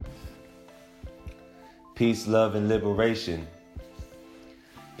Peace, love, and liberation.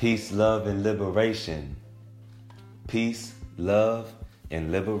 Peace, love, and liberation. Peace, love,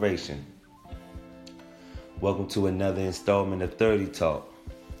 and liberation. Welcome to another installment of 30 Talk.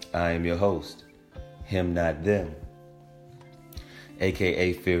 I am your host, Him Not Them,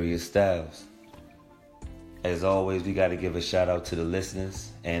 aka Furious Styles. As always, we got to give a shout out to the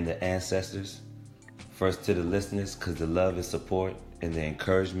listeners and the ancestors. First to the listeners, because the love and support and the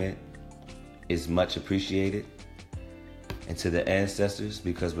encouragement is much appreciated. And to the ancestors,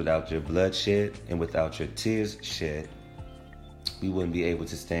 because without your bloodshed and without your tears shed, we wouldn't be able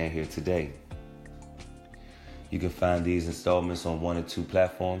to stand here today. You can find these installments on one or two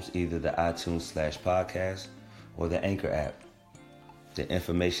platforms, either the iTunes/podcast or the Anchor app. The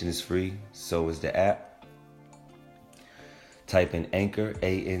information is free, so is the app. Type in Anchor,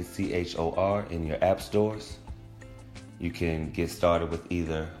 ANCHOR, in your app stores. You can get started with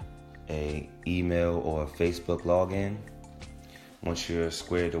either an email or a Facebook login. Once you're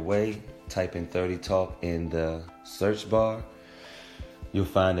squared away, type in 30 Talk in the search bar. You'll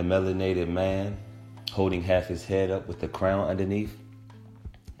find a melanated man holding half his head up with the crown underneath.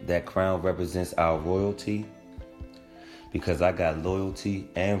 That crown represents our royalty, because I got loyalty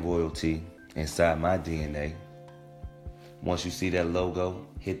and royalty inside my DNA. Once you see that logo,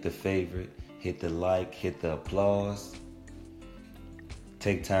 hit the favorite, hit the like, hit the applause.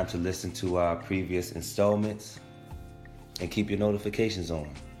 Take time to listen to our previous installments and keep your notifications on.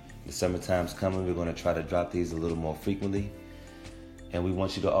 The summertime's coming. We're going to try to drop these a little more frequently. And we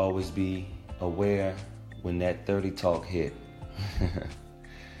want you to always be aware when that 30 Talk hit.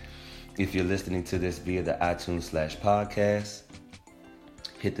 If you're listening to this via the iTunes/podcast,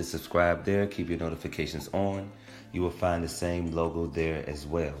 hit the subscribe there. Keep your notifications on. You will find the same logo there as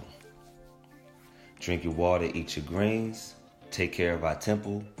well. Drink your water, eat your greens. Take care of our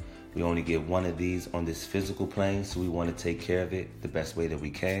temple. We only get one of these on this physical plane, so we want to take care of it the best way that we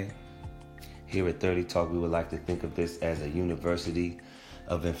can. Here at 30 Talk, we would like to think of this as a university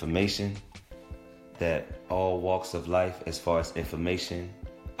of information, that all walks of life, as far as information,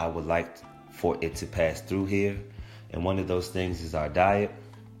 I would like for it to pass through here. And one of those things is our diet.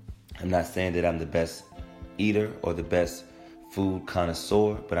 I'm not saying that I'm the best eater or the best food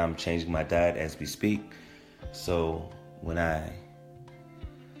connoisseur, but I'm changing my diet as we speak. So when I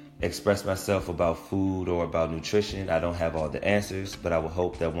express myself about food or about nutrition, I don't have all the answers, but I would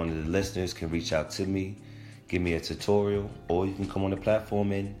hope that one of the listeners can reach out to me, give me a tutorial, or you can come on the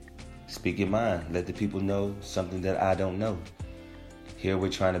platform and speak your mind. Let the people know something that I don't know. Here we're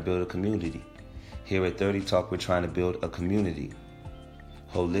trying to build a community. Here at 30 Talk, we're trying to build a community.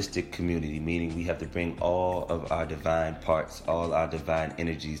 Holistic community, meaning we have to bring all of our divine parts, all our divine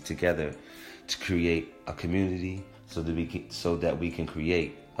energies together to create a community so that we can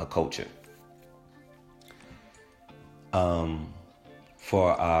create a culture.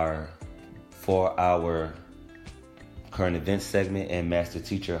 For our current event segment and Master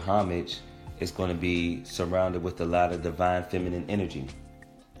Teacher Homage, it's going to be surrounded with a lot of divine feminine energy.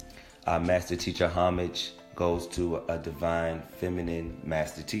 Our Master Teacher Homage goes to a divine feminine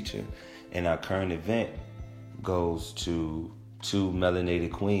master teacher, and our current event goes to two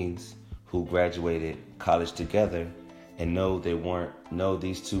melanated queens who graduated college together. And no,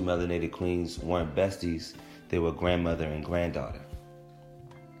 these two melanated queens weren't besties. They were grandmother and granddaughter.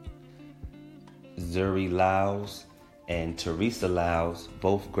 Zuri Lyles and Teresa Lyles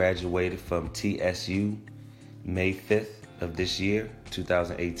both graduated from TSU May 5th of this year,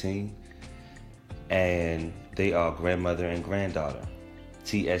 2018. And they are grandmother and granddaughter.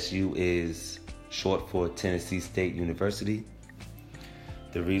 TSU is short for Tennessee State University.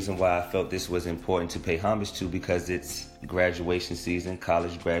 The reason why I felt this was important to pay homage to, because it's graduation season,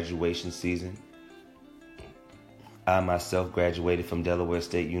 college graduation season. I myself graduated from Delaware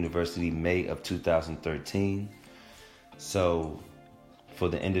State University May of 2013. So for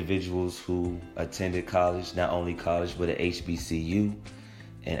the individuals who attended college, not only college, but at HBCU,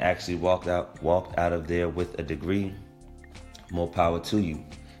 and actually walked out of there with a degree, more power to you.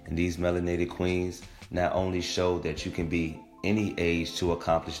 And these melanated queens not only show that you can be any age to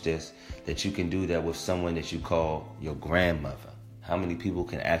accomplish this, that you can do that with someone that you call your grandmother. How many people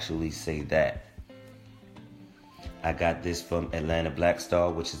can actually say that? I got this from Atlanta Black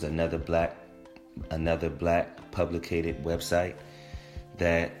Star, which is another black publicated website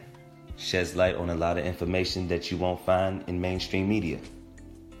that sheds light on a lot of information that you won't find in mainstream media.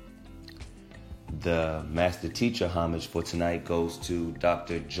 The Master Teacher Homage for tonight goes to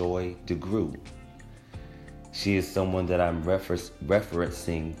Dr. Joy DeGruy. She is someone that I'm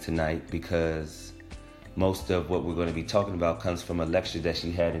referencing tonight because most of what we're going to be talking about comes from a lecture that she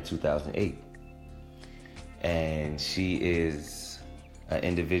had in 2008. And she is an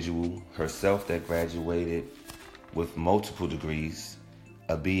individual herself that graduated with multiple degrees,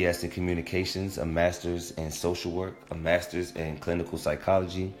 a BS in communications, a master's in social work, a master's in clinical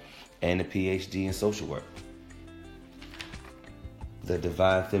psychology, and a PhD in social work. The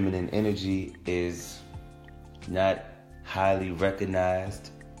divine feminine energy is not highly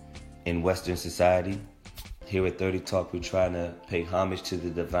recognized in Western society. Here at 30 Talk, we're trying to pay homage to the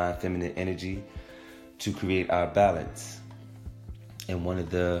divine feminine energy to create our balance. In one of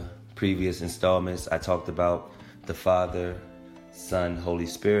the previous installments, I talked about the Father, Son, Holy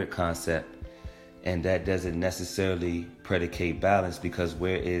Spirit concept, and that doesn't necessarily predicate balance, because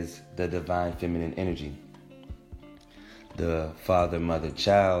where is the divine feminine energy? The father, mother,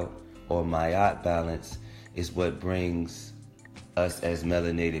 child, or Mayat balance is what brings us as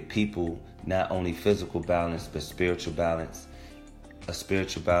melanated people not only physical balance but spiritual balance, a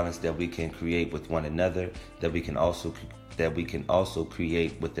spiritual balance that we can create with one another, that we can also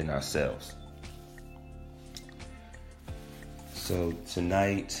create within ourselves. So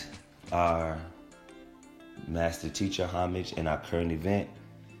tonight, our master teacher homage in our current event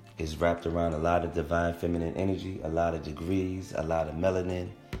is wrapped around a lot of divine feminine energy, a lot of degrees, a lot of melanin,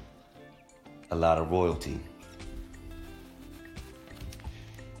 a lot of royalty.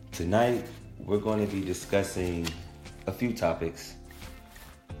 Tonight, we're going to be discussing a few topics,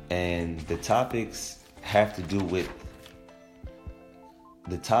 and the topics have to do with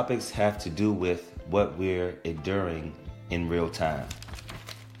what we're enduring in real time.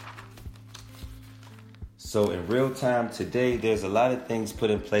 So in real time today, there's a lot of things put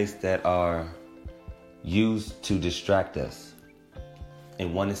in place that are used to distract us.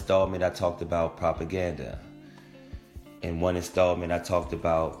 In one installment, I talked about propaganda. In one installment, I talked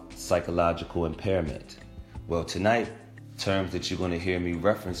about psychological impairment. Well, tonight, terms that you're going to hear me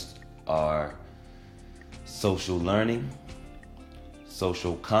reference are social learning,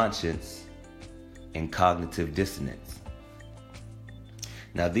 social conscience, and cognitive dissonance.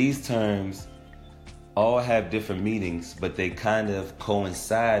 Now, these terms all have different meanings, but they kind of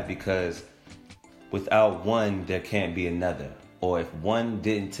coincide, because without one, there can't be another. Or if one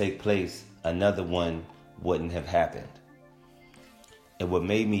didn't take place, another one wouldn't have happened. And what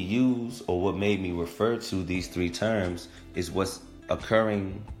made me use, or what made me refer to these three terms, is what's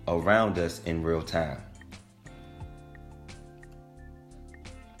occurring around us in real time.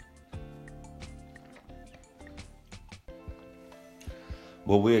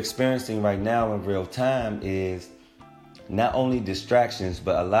 What we're experiencing right now in real time is not only distractions,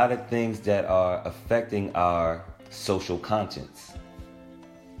 but a lot of things that are affecting our social conscience.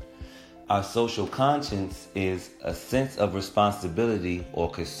 Our social conscience is a sense of responsibility or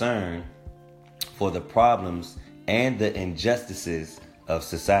concern for the problems and the injustices of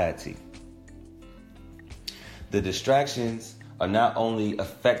society. The distractions are not only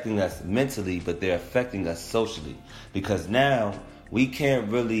affecting us mentally, but they're affecting us socially, because now we can't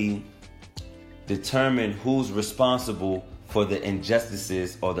really determine who's responsible for the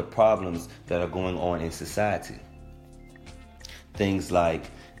injustices or the problems that are going on in society. Things like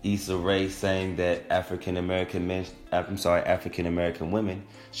Issa Rae saying that African American women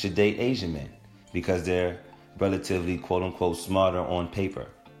should date Asian men because they're relatively quote unquote smarter on paper.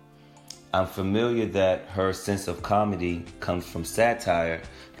 I'm familiar that her sense of comedy comes from satire,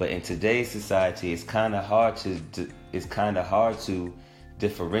 but in today's society, it's kind of hard to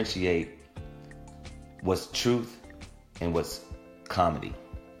differentiate what's truth and what's comedy.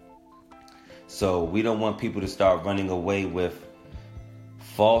 So we don't want people to start running away with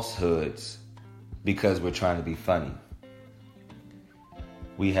falsehoods because we're trying to be funny.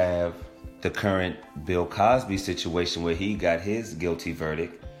 We have the current Bill Cosby situation where he got his guilty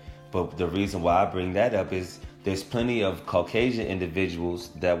verdict. But the reason why I bring that up is there's plenty of Caucasian individuals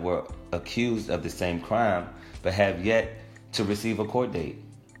that were accused of the same crime but have yet to receive a court date,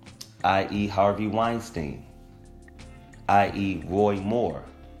 i.e. Harvey Weinstein, i.e. Roy Moore,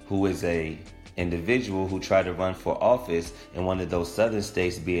 who is a individual who tried to run for office in one of those southern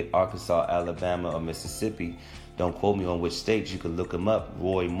states, be it Arkansas, Alabama, or Mississippi. Don't quote me on which states. You can look him up.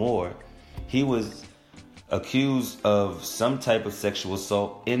 Roy Moore. He was accused of some type of sexual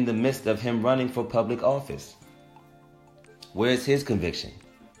assault in the midst of him running for public office. Where's his conviction?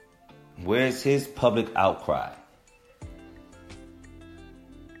 Where's his public outcry?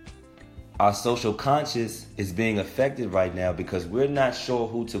 Our social conscience is being affected right now because we're not sure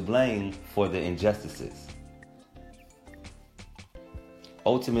who to blame for the injustices.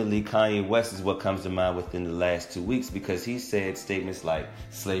 Ultimately, Kanye West is what comes to mind within the last 2 weeks, because he said statements like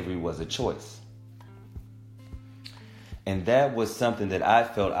slavery was a choice. And that was something that I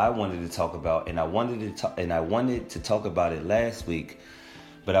felt I wanted to talk about, and I wanted to talk about it last week,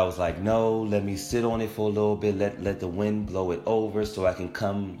 but I was like, no, let me sit on it for a little bit, let the wind blow it over so I can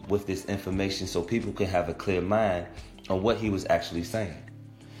come with this information so people can have a clear mind on what he was actually saying.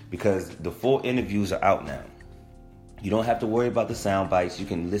 Because the full interviews are out now. You don't have to worry about the sound bites. You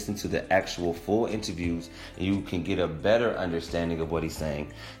can listen to the actual full interviews and you can get a better understanding of what he's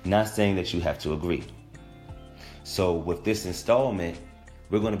saying. Not saying that you have to agree. So with this installment,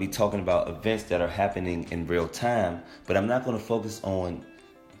 we're going to be talking about events that are happening in real time, but I'm not going to focus on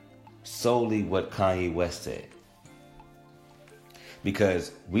solely what Kanye West said.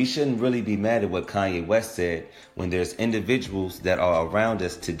 Because we shouldn't really be mad at what Kanye West said when there's individuals that are around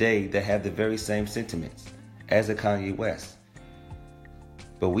us today that have the very same sentiments as a Kanye West.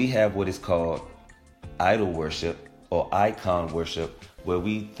 But we have what is called idol worship or icon worship, where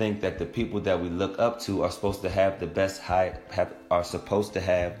we think that the people that we look up to are supposed to have the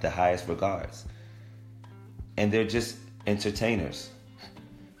highest regards. And they're just entertainers.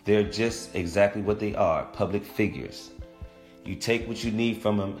 They're just exactly what they are, public figures. You take what you need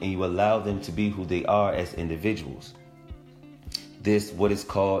from them and you allow them to be who they are as individuals. This, what is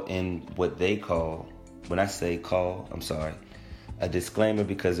called in what they call, when I say call, I'm sorry, a disclaimer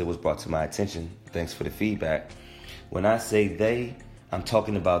because it was brought to my attention. Thanks for the feedback. When I say they, I'm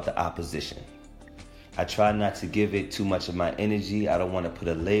talking about the opposition. I try not to give it too much of my energy. I don't want to put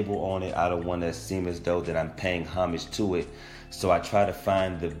a label on it. I don't want to seem as though that I'm paying homage to it. So I try to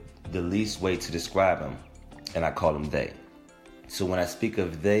find the least way to describe them, and I call them they. So when I speak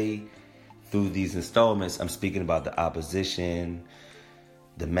of they through these installments, I'm speaking about the opposition,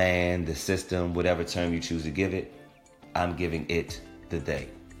 the man, the system, whatever term you choose to give it. I'm giving it the they.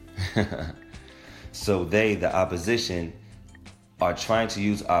 So they, the opposition, are trying to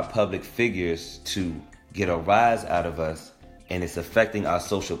use our public figures to get a rise out of us, and it's affecting our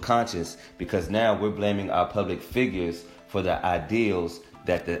social conscience because now we're blaming our public figures for the ideals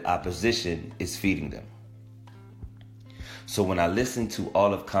that the opposition is feeding them. So when I listened to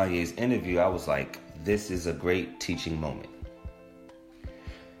all of Kanye's interview, I was like, this is a great teaching moment.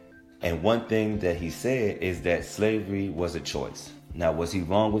 And one thing that he said is that slavery was a choice. Now, was he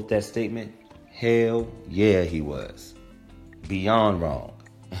wrong with that statement? Hell yeah, he was. Beyond wrong.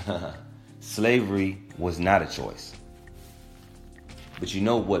 Slavery was not a choice. But you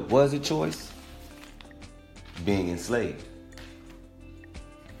know what was a choice? Being enslaved.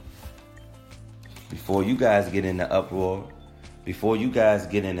 Before you guys get in the uproar,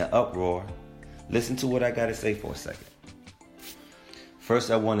 listen to what I got to say for a second.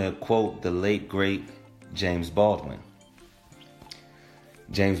 First, I want to quote the late, great James Baldwin.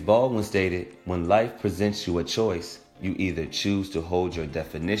 James Baldwin stated, when life presents you a choice, you either choose to hold your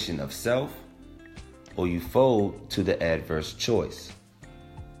definition of self or you fold to the adverse choice.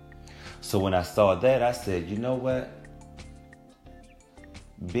 So when I saw that, I said, you know what?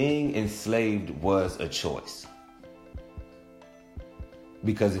 Being enslaved was a choice.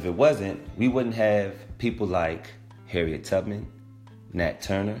 Because if it wasn't, we wouldn't have people like Harriet Tubman, Nat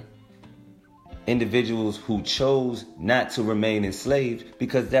Turner, individuals who chose not to remain enslaved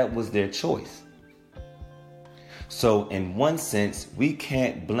because that was their choice. So in one sense, we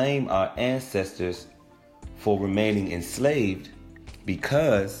can't blame our ancestors for remaining enslaved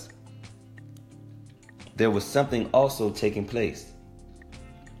because there was something also taking place.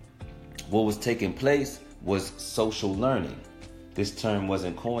 What was taking place was social learning. This term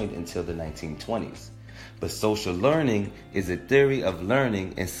wasn't coined until the 1920s. But social learning is a theory of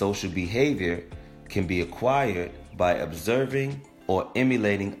learning, and social behavior can be acquired by observing or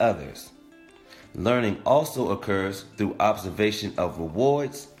emulating others. Learning also occurs through observation of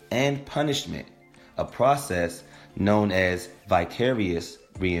rewards and punishment, a process known as vicarious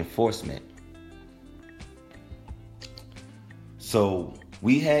reinforcement. So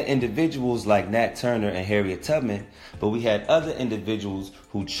we had individuals like Nat Turner and Harriet Tubman, but we had other individuals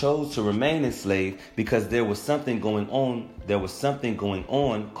who chose to remain enslaved because there was something going on. There was something going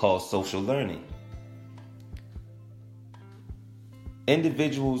on called social learning.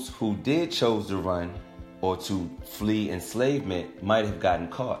 Individuals who did choose to run or to flee enslavement might have gotten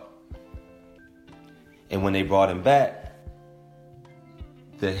caught. And when they brought him back,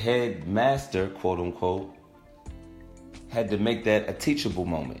 the headmaster, quote unquote, had to make that a teachable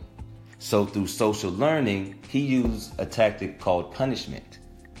moment. So through social learning, he used a tactic called punishment.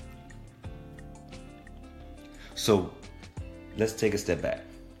 So let's take a step back.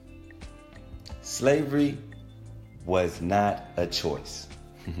 Slavery was not a choice.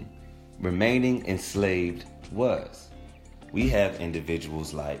 Remaining enslaved was. We have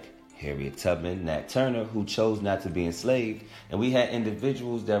individuals like Harriet Tubman, Nat Turner, who chose not to be enslaved. And we had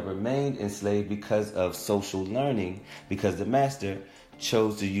individuals that remained enslaved because of social learning, because the master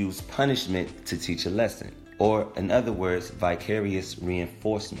chose to use punishment to teach a lesson, or in other words, vicarious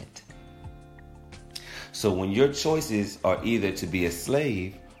reinforcement. So when your choices are either to be a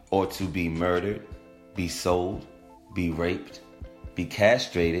slave or to be murdered, be sold, be raped, be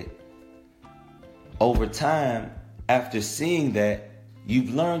castrated, over time, after seeing that,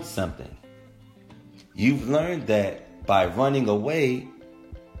 you've learned something. You've learned that by running away,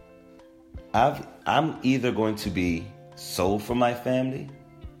 I'm either going to be sold from my family,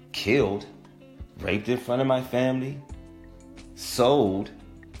 killed, raped in front of my family, sold,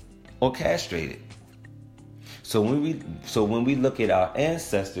 or castrated. So when we look at our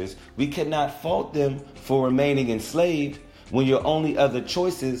ancestors, we cannot fault them for remaining enslaved when your only other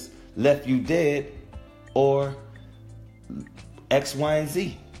choices left you dead or X, Y, and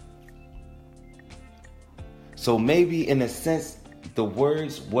Z. So maybe in a sense, the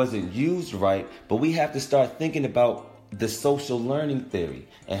words wasn't used right, but we have to start thinking about the social learning theory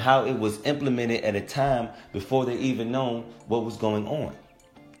and how it was implemented at a time before they even known what was going on.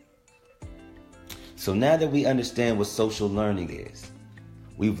 So now that we understand what social learning is,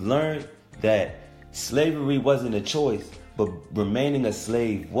 we've learned that slavery wasn't a choice, but remaining a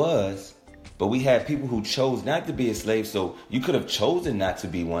slave was. But we had people who chose not to be a slave, so you could have chosen not to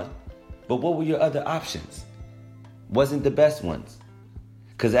be one. But what were your other options? Wasn't the best ones.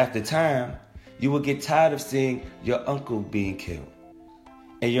 Because after time, you would get tired of seeing your uncle being killed,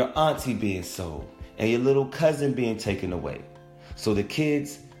 and your auntie being sold, and your little cousin being taken away. So the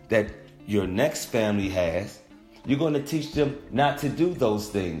kids that your next family has, you're going to teach them not to do those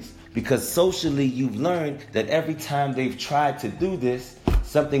things. Because socially, you've learned that every time they've tried to do this,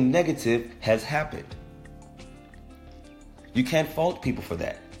 something negative has happened. You can't fault people for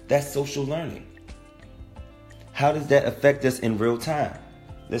that. That's social learning. How does that affect us in real time?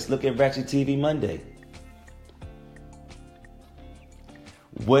 Let's look at Ratchet TV Monday.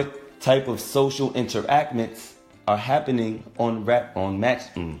 What type of social interactions are happening on Ratchet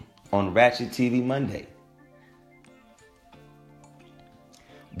TV Monday?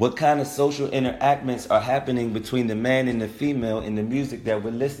 What kind of social interactions are happening between the man and the female in the music that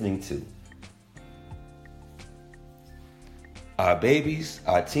we're listening to? Our babies,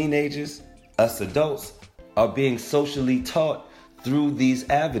 our teenagers, us adults are being socially taught through these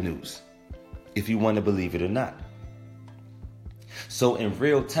avenues, if you want to believe it or not. So in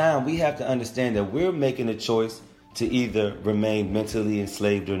real time, we have to understand that we're making a choice to either remain mentally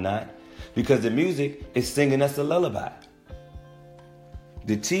enslaved or not, because the music is singing us a lullaby.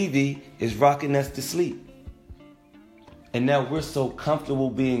 The TV is rocking us to sleep. And now we're so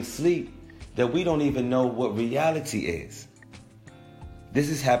comfortable being asleep that we don't even know what reality is. This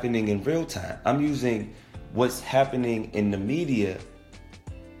is happening in real time. I'm using what's happening in the media,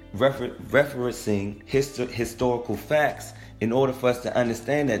 referencing historical facts in order for us to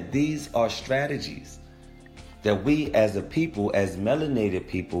understand that these are strategies that we as a people, as melanated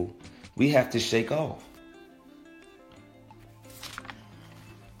people, we have to shake off.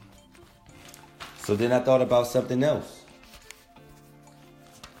 So then I thought about something else.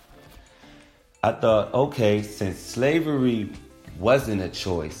 I thought, okay, since slavery wasn't a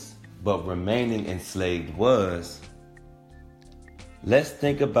choice, but remaining enslaved was, let's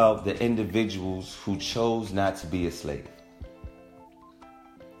think about the individuals who chose not to be a slave.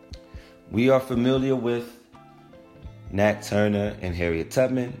 We are familiar with Nat Turner and Harriet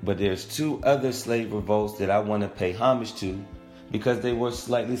Tubman, but there's two other slave revolts that I want to pay homage to because they were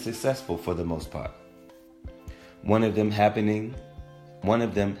slightly successful for the most part. One of them happening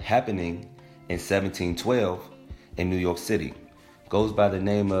in 1712 in New York City. Goes by the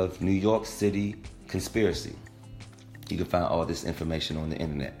name of New York City Conspiracy. You can find all this information on the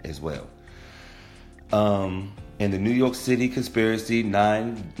internet as well. In the New York City Conspiracy,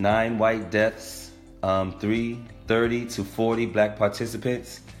 nine white deaths, 30 to 40 black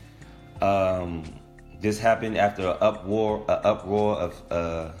participants. This happened after an uproar of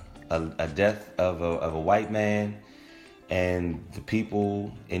a death of a white man, and the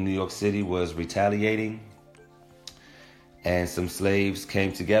people in New York City was retaliating, and some slaves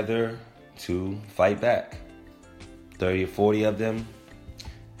came together to fight back. 30 or 40 of them,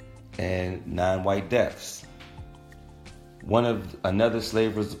 and 9 white deaths. Another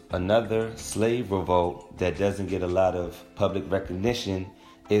slave revolt that doesn't get a lot of public recognition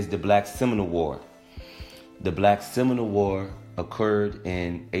is the Black Seminole War. The Black Seminole War occurred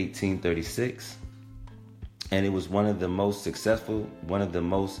in 1836, and it was one of the most successful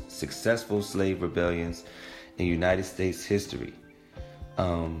slave rebellions in United States history.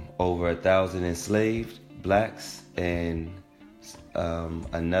 over 1,000 enslaved blacks and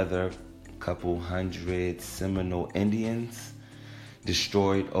another couple hundred Seminole Indians,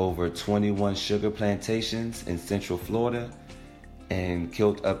 destroyed over 21 sugar plantations in Central Florida, and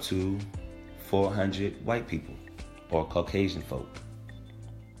killed up to 400 white people or Caucasian folk.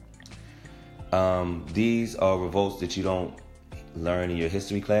 These are revolts that you don't learn in your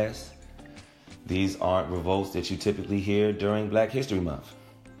history class. These aren't revolts that you typically hear during Black History Month.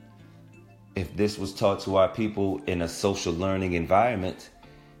 If this was taught to our people in a social learning environment,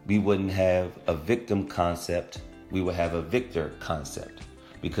 we wouldn't have a victim concept. We would have a victor concept,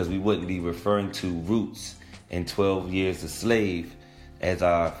 because we wouldn't be referring to roots and 12 years a slave as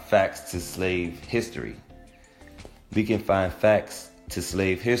our facts to slave history. We can find facts to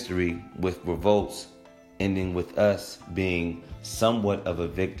slave history with revolts ending with us being somewhat of a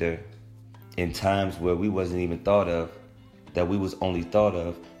victor in times where we wasn't even thought of, that we was only thought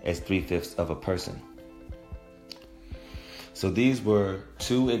of as 3/5 of a person. So these were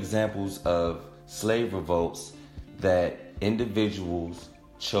two examples of slave revolts that individuals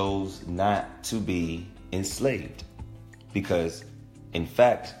chose not to be enslaved, because in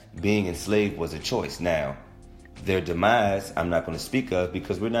fact being enslaved was a choice. Now their demise I'm not going to speak of,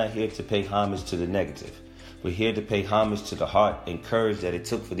 because we're not here to pay homage to the negative. We're here to pay homage to the heart and courage that it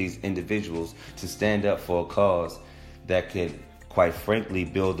took for these individuals to stand up for a cause that could, quite frankly,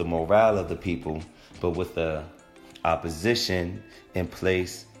 build the morale of the people, but with the opposition in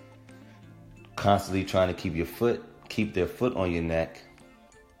place, constantly trying to keep their foot on your neck.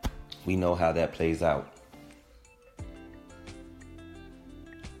 We know how that plays out.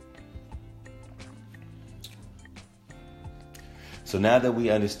 So now that we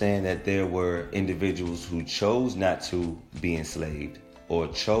understand that there were individuals who chose not to be enslaved or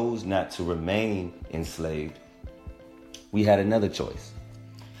chose not to remain enslaved, we had another choice.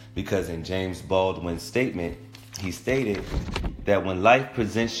 Because in James Baldwin's statement, he stated that when life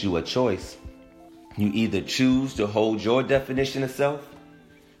presents you a choice, you either choose to hold your definition of self,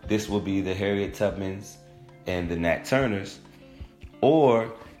 this will be the Harriet Tubmans and the Nat Turners,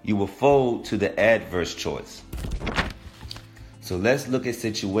 or you will fold to the adverse choice. So let's look at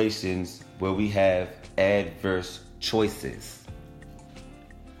situations where we have adverse choices.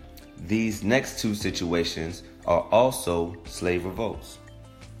 These next two situations are also slave revolts.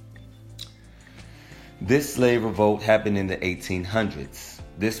 This slave revolt happened in the 1800s.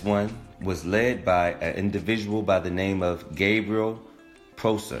 This one was led by an individual by the name of Gabriel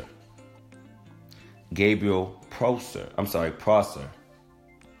Prosser. Prosser.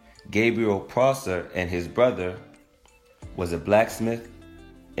 Gabriel Prosser and his brother was a blacksmith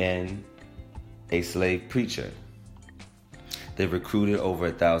and a slave preacher. They recruited over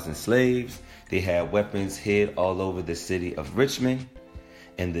 1,000 slaves. They had weapons hid all over the city of Richmond.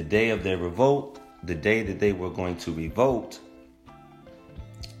 And the day of their revolt, the day that they were going to revolt,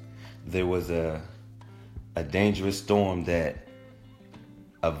 there was a dangerous storm,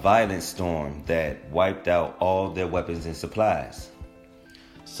 a violent storm that wiped out all their weapons and supplies.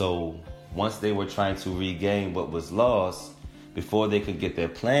 So once they were trying to regain what was lost, before they could get their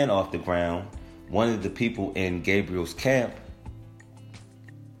plan off the ground, one of the people in Gabriel's camp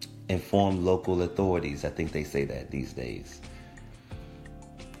informed local authorities. I think they say that these days.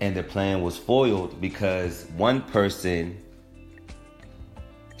 And the plan was foiled because one person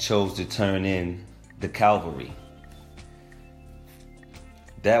chose to turn in the cavalry.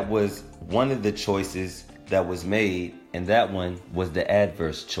 That was one of the choices that was made, and that one was the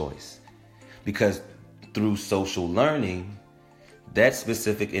adverse choice. Because through social learning, that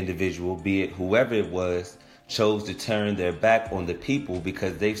specific individual, be it whoever it was, chose to turn their back on the people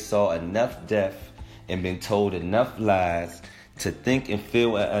because they saw enough death and been told enough lies to think and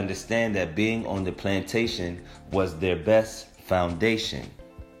feel and understand that being on the plantation was their best foundation.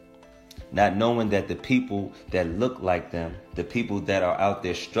 Not knowing that the people that look like them, the people that are out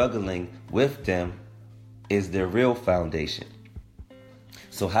there struggling with them, is their real foundation.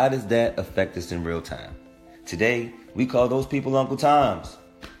 So how does that affect us in real time? Today, we call those people Uncle Toms.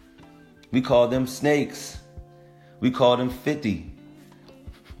 We call them snakes. We call them 50.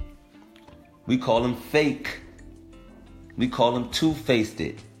 We call them fake. We call them two-faced.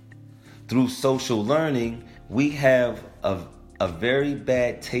 Through social learning, we have a very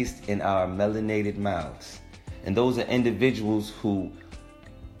bad taste in our melanated mouths. And those are individuals who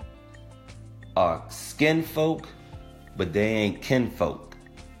are skin folk, but they ain't kin folk.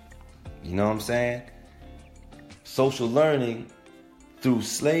 You know what I'm saying? Social learning through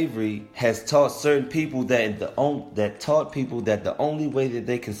slavery has taught certain people that the only way that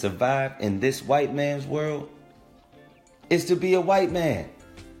they can survive in this white man's world is to be a white man,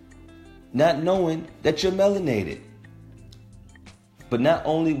 not knowing that you're melanated. But not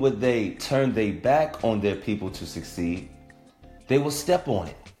only would they turn their back on their people to succeed, they will step on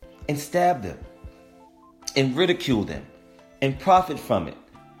it and stab them and ridicule them and profit from it.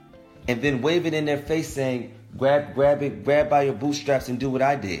 And then wave it in their face saying, grab by your bootstraps and do what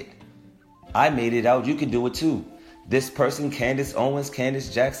I did. I made it out, you can do it too. This person, Candace Owens,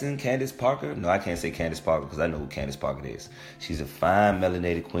 Candace Jackson, Candace Parker. No, I can't say Candace Parker because I know who Candace Parker is. She's a fine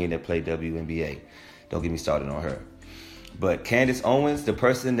melanated queen that played WNBA. Don't get me started on her. But Candace Owens, the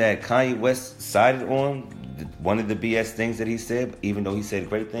person that Kanye West sided on, one of the BS things that he said, even though he said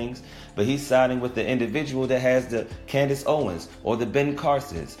great things, but he's siding with the individual that has the Candace Owens or the Ben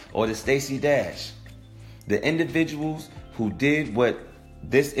Carsons or the Stacey Dash. The individuals who did what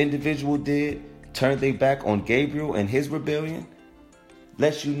this individual did, turned their back on Gabriel and his rebellion,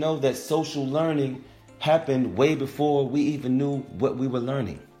 lets you know that social learning happened way before we even knew what we were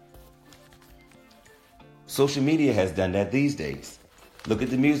learning. Social media has done that these days. Look at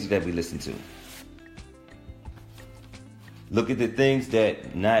the music that we listen to. Look at the things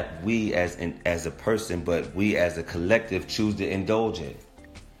that not we as a person, but we as a collective choose to indulge in.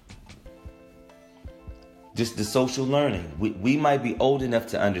 Just the social learning. We might be old enough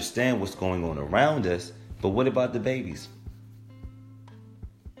to understand what's going on around us, but what about the babies?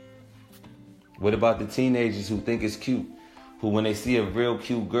 What about the teenagers who think it's cute? Who when they see a real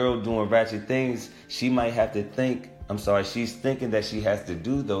cute girl doing ratchet things, she might have to think, she's thinking that she has to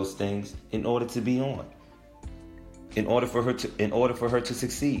do those things in order to be on. In order for her to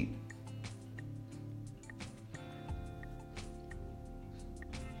succeed.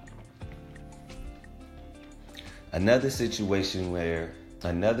 Another situation where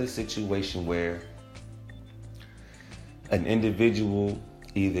an individual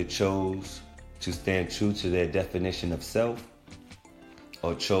either chose to stand true to their definition of self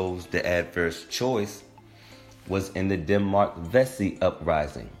or chose the adverse choice was in the Denmark Vesey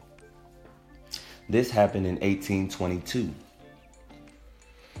uprising. This happened in 1822.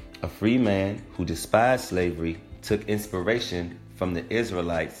 A free man who despised slavery took inspiration from the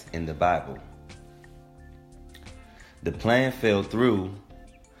Israelites in the Bible. The plan fell through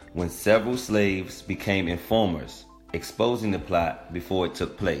when several slaves became informers, exposing the plot before it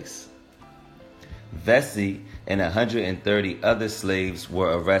took place. Vesey and 130 other slaves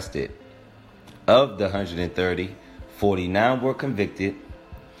were arrested. Of the 130, 49 were convicted,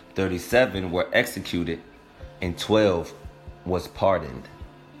 37 were executed, and 12 was pardoned.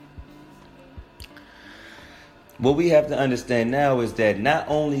 What we have to understand now is that not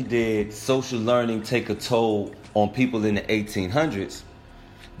only did social learning take a toll on people in the 1800s,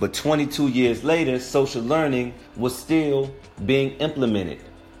 but 22 years later, social learning was still being implemented.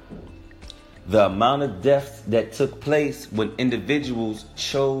 The amount of deaths that took place when individuals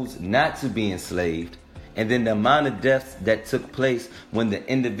chose not to be enslaved, and then the amount of deaths that took place when the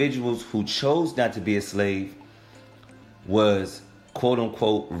individuals who chose not to be a slave was, quote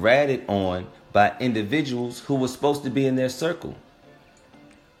unquote, ratted on by individuals who were supposed to be in their circle.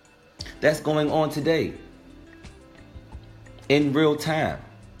 That's going on today, in real time.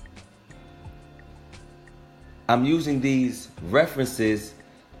 I'm using these references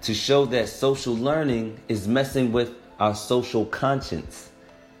to show that social learning is messing with our social conscience.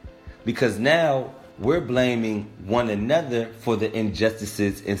 Because now we're blaming one another for the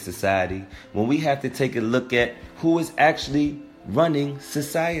injustices in society when we have to take a look at who is actually running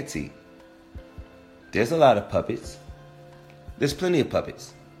society. There's a lot of puppets. There's plenty of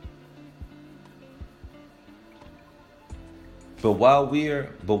puppets. But while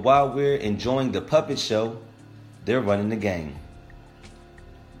we're enjoying the puppet show, they're running the game.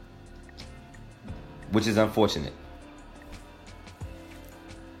 Which is unfortunate.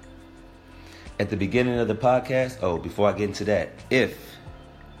 At the beginning of the podcast, before I get into that, if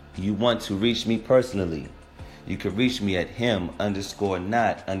you want to reach me personally, you can reach me at him_not_them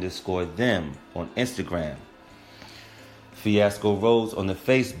on Instagram. Fiasco Rose on the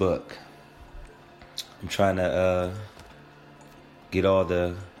Facebook. I'm trying to get all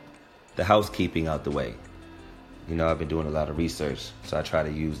the housekeeping out the way. You know, I've been doing a lot of research, so I try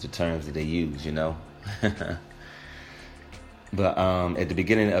to use the terms that they use, you know. But at the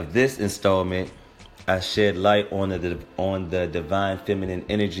beginning of this installment, I shed light on the divine feminine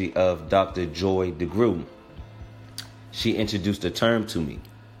energy of Dr. Joy DeGruy. She introduced a term to me.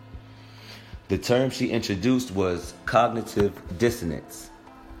 The term she introduced was cognitive dissonance.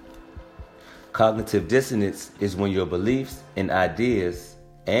 Cognitive dissonance is when your beliefs and ideas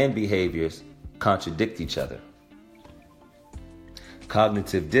and behaviors contradict each other.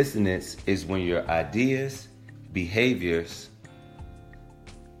 Cognitive dissonance is when your ideas behaviors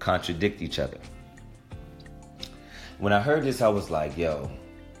contradict each other. When I heard this, I was like, yo,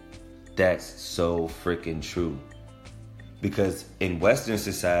 that's so freaking true. Because in Western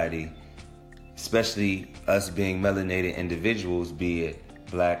society, especially us being melanated individuals, be it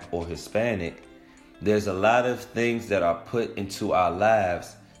black or Hispanic, there's a lot of things that are put into our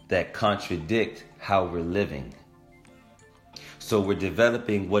lives that contradict how we're living. So we're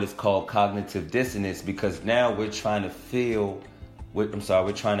developing what is called cognitive dissonance, because now we're trying to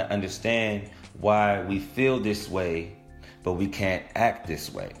understand why we feel this way, but we can't act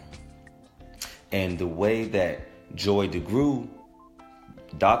this way. And the way that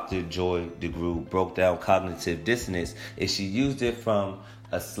Dr. Joy DeGruy broke down cognitive dissonance is she used it from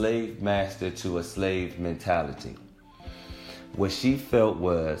a slave master to a slave mentality. What she felt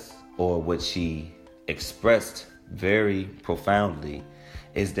was, or what she expressed very profoundly,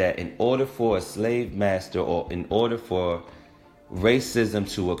 is that in order for a slave master, or in order for racism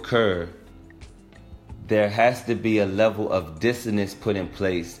to occur, there has to be a level of dissonance put in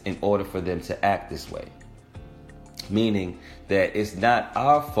place in order for them to act this way. Meaning that it's not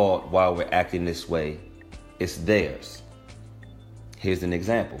our fault why we're acting this way, it's theirs. Here's an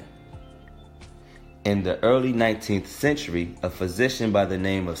example. In the early 19th century, a physician by the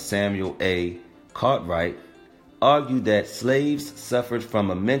name of Samuel A. Cartwright argued that slaves suffered from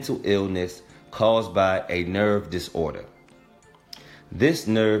a mental illness caused by a nerve disorder. This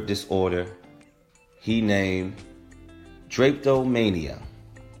nerve disorder he named drapetomania.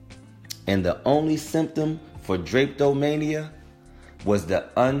 And the only symptom for drapetomania was the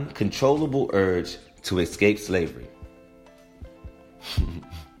uncontrollable urge to escape slavery.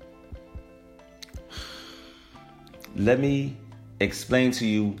 Let me explain to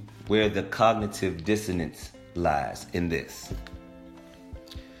you where the cognitive dissonance lies in this.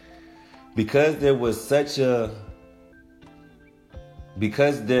 Because the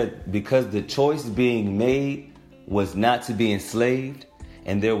choice being made was not to be enslaved,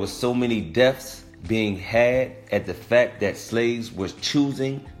 and there was so many deaths being had at the fact that slaves were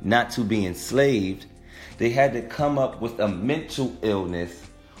choosing not to be enslaved, they had to come up with a mental illness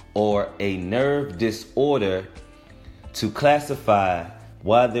or a nerve disorder to classify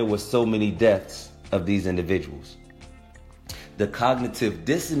why there were so many deaths of these individuals. The cognitive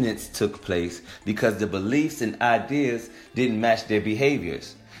dissonance took place because the beliefs and ideas didn't match their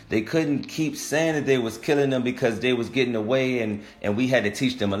behaviors. They couldn't keep saying that they was killing them because they was getting away and we had to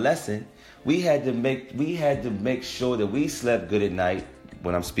teach them a lesson. We had to make sure that we slept good at night.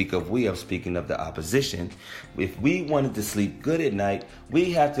 When I'm speaking of we, I'm speaking of the opposition. If we wanted to sleep good at night,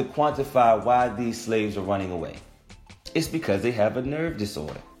 we have to quantify why these slaves are running away. It's because they have a nerve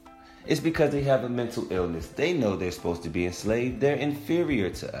disorder. It's because they have a mental illness. They know they're supposed to be enslaved. They're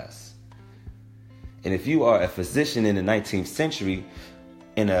inferior to us. And if you are a physician in the 19th century,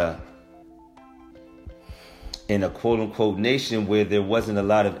 in a quote-unquote nation where there wasn't a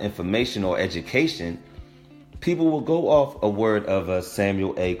lot of information or education, people will go off a word of a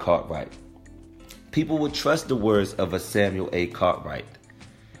Samuel A. Cartwright. People would trust the words of a Samuel A. Cartwright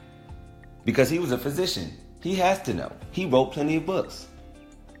because he was a physician. He has to know. He wrote plenty of books.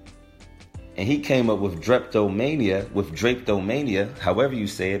 And he came up with drapetomania, however you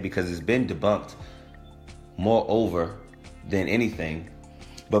say it, because it's been debunked moreover than anything.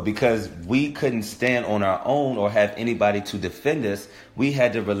 But because we couldn't stand on our own or have anybody to defend us, we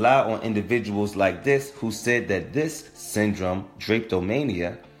had to rely on individuals like this who said that this syndrome,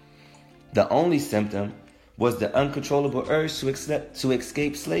 drapetomania, the only symptom was the uncontrollable urge to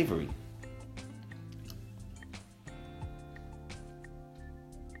escape slavery.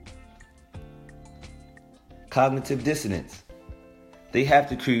 Cognitive dissonance. They have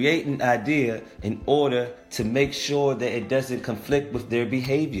to create an idea in order to make sure that it doesn't conflict with their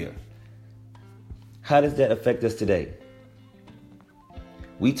behavior. How does that affect us today?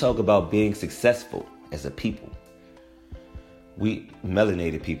 We talk about being successful as a people. We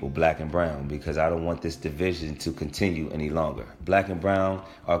melanated people, black and brown, because I don't want this division to continue any longer. Black and brown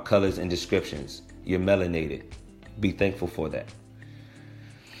are colors and descriptions. You're melanated. Be thankful for that.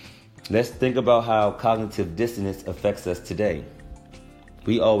 Let's think about how cognitive dissonance affects us today.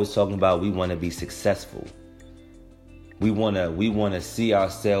 We always talking about we want to be successful. We want to see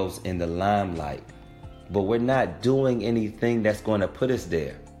ourselves in the limelight. But we're not doing anything that's going to put us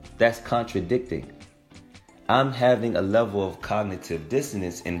there. That's contradicting. I'm having a level of cognitive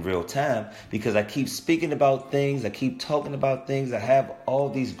dissonance in real time because I keep speaking about things, I keep talking about things, I have all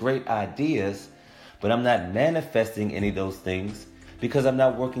these great ideas, but I'm not manifesting any of those things because I'm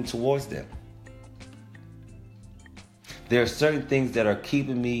not working towards them. There are certain things that are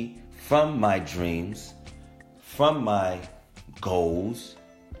keeping me from my dreams, from my goals,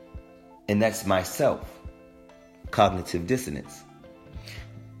 and that's myself. Cognitive dissonance.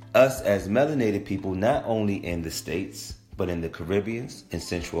 Us as melanated people, not only in the States, but in the Caribbean, in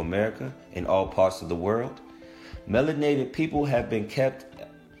Central America, in all parts of the world, melanated people have been kept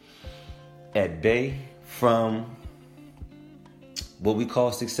at bay from what we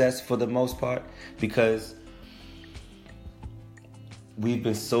call success for the most part, because we've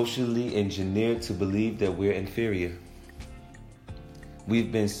been socially engineered to believe that we're inferior.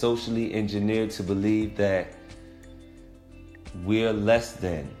 We've been socially engineered to believe that we're less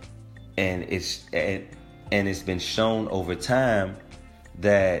than, and it's been shown over time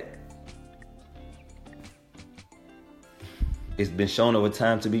to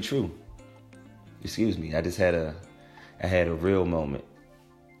be true. Excuse me, I had a real moment.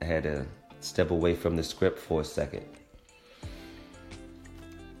 I had to step away from the script for a second.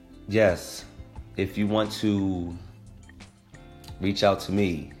 Yes, if you want to reach out to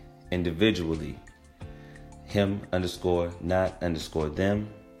me individually, him_not_them,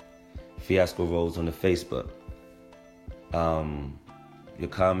 Fiasco Rose on the Facebook. Your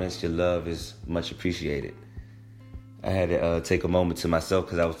comments, your love is much appreciated. I had to take a moment to myself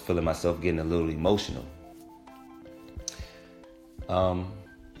because I was feeling myself getting a little emotional. And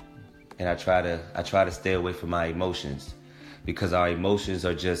I try to stay away from my emotions, because our emotions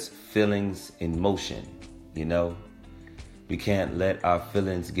are just feelings in motion, you know? We can't let our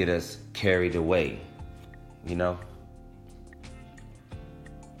feelings get us carried away, you know?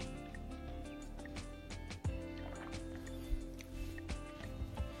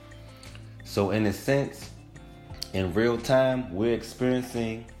 So in a sense, in real time, we're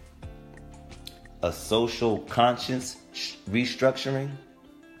experiencing a social conscience restructuring.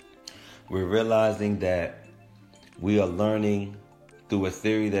 We're realizing that we are learning through a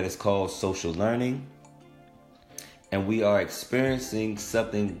theory that is called social learning. And we are experiencing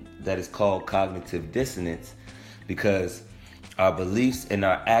something that is called cognitive dissonance, because our beliefs and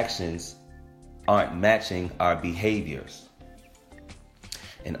our actions aren't matching our behaviors.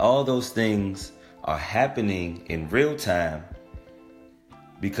 And all those things are happening in real time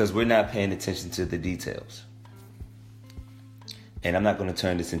because we're not paying attention to the details. And I'm not going to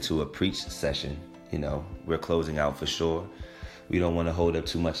turn this into a preach session. You know, we're closing out for sure. We don't want to hold up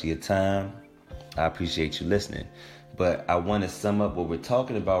too much of your time. I appreciate you listening. But I want to sum up what we're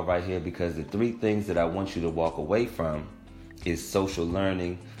talking about right here, because the three things that I want you to walk away from is social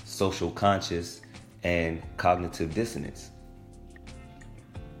learning, social conscious, and cognitive dissonance.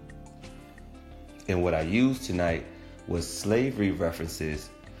 And what I used tonight was slavery references,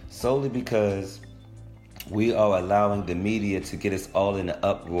 solely because we are allowing the media to get us all in an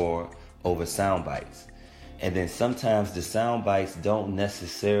uproar over sound bites. And then sometimes the sound bites don't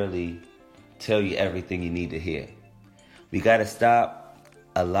necessarily tell you everything you need to hear. We got to stop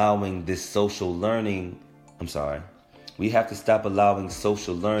allowing this social learning. We have to stop allowing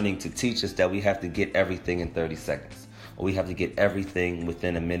social learning to teach us that we have to get everything in 30 seconds, or we have to get everything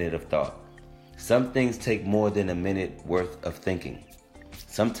within a minute of thought. Some things take more than a minute worth of thinking.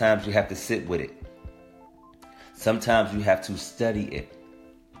 Sometimes you have to sit with it. Sometimes you have to study it.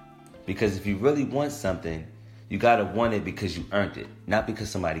 Because if you really want something, you got to want it because you earned it, not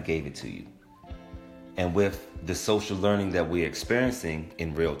because somebody gave it to you. And with the social learning that we're experiencing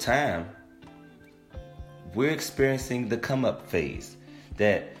in real time, we're experiencing the come up phase,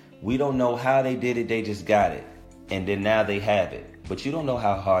 that we don't know how they did it, they just got it. And then now they have it. But you don't know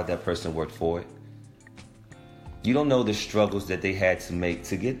how hard that person worked for it. You don't know the struggles that they had to make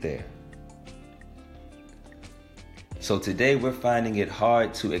to get there. So today we're finding it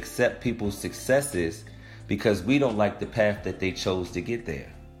hard to accept people's successes because we don't like the path that they chose to get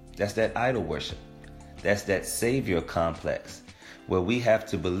there. That's that idol worship. That's that savior complex, where we have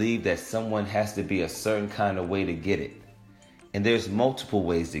to believe that someone has to be a certain kind of way to get it. And there's multiple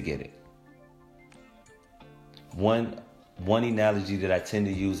ways to get it. One analogy that I tend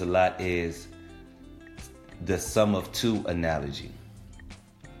to use a lot is the sum of two analogy.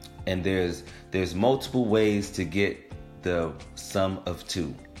 And there's multiple ways to get the sum of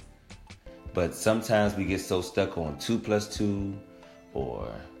two. But sometimes we get so stuck on 2 + 2 or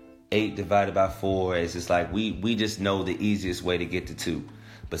 8 divided by 4. It's just like we just know the easiest way to get to 2.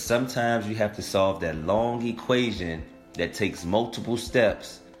 But sometimes you have to solve that long equation that takes multiple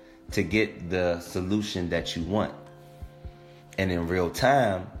steps to get the solution that you want. And in real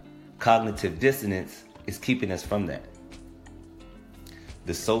time, cognitive dissonance is keeping us from that.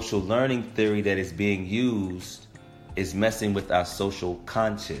 The social learning theory that is being used is messing with our social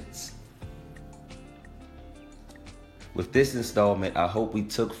conscience. With this installment, I hope we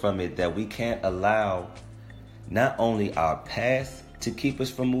took from it that we can't allow not only our past to keep us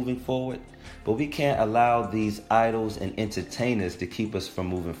from moving forward, but we can't allow these idols and entertainers to keep us from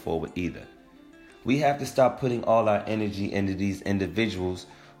moving forward either. We have to stop putting all our energy into these individuals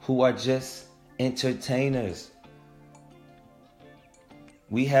who are just entertainers.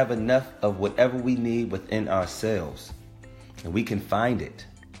 We have enough of whatever we need within ourselves, and we can find it.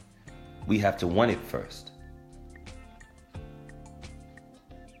 We have to want it first.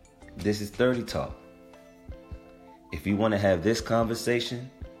 This is 30 Talk. If you want to have this conversation,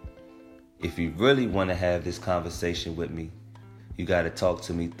 if you really want to have this conversation with me, you got to talk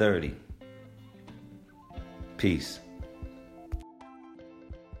to me 30. Peace.